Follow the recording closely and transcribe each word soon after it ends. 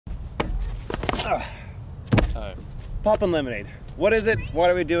Poppin' lemonade. What is it? Why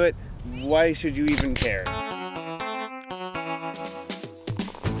do we do it? Why should you even care?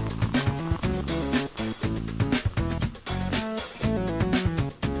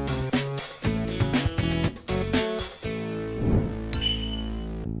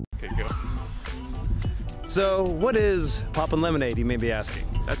 Okay, go. So, what is Poppin' lemonade, you may be asking?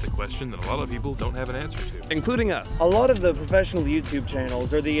 That's a question that a lot of people don't have an answer to. Including us. A lot of the professional YouTube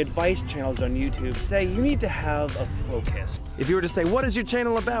channels or the advice channels on YouTube say you need to have a focus. If you were to say, what is your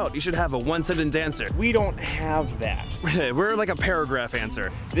channel about? You should have a one-sentence answer. We don't have that. We're like a paragraph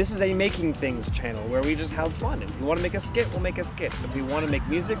answer. This is a making things channel where we just have fun. If we want to make a skit, we'll make a skit. If we want to make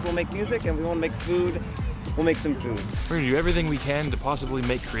music, we'll make music. And if we want to make food, we'll make some food. We're gonna do everything we can to possibly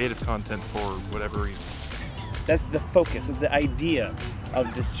make creative content for whatever reason. That's the focus, it's the idea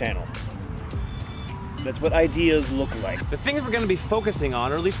of this channel. That's what ideas look like. The things we're gonna be focusing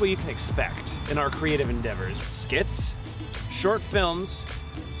on, or at least what you can expect in our creative endeavors: skits, short films,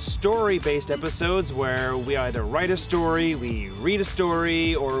 story-based episodes where we either write a story, we read a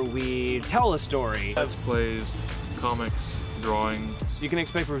story, or we tell a story. Let's plays, comics, drawing. You can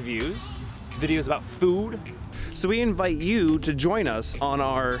expect reviews, videos about food. So we invite you to join us on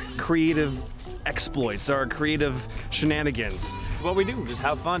our creative exploits, our creative shenanigans. What we do, just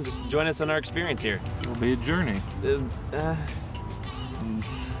have fun, just join us on our experience here. It'll be a journey.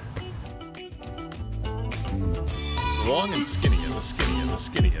 Long and skinny and the skinny and the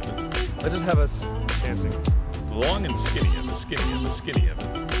skinny of it. Let's just have us dancing. Long and skinny and the skinny and the skinny of it.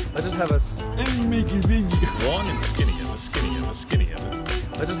 Let's just have us make a video. Long and skinny and the skinny and the skinny of it.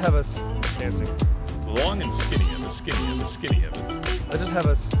 Let's just have us dancing. Long and skinny and the skinny and the skinny of it. Let's just have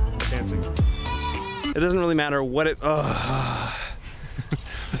us dancing. It doesn't really matter what it.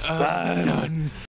 Son.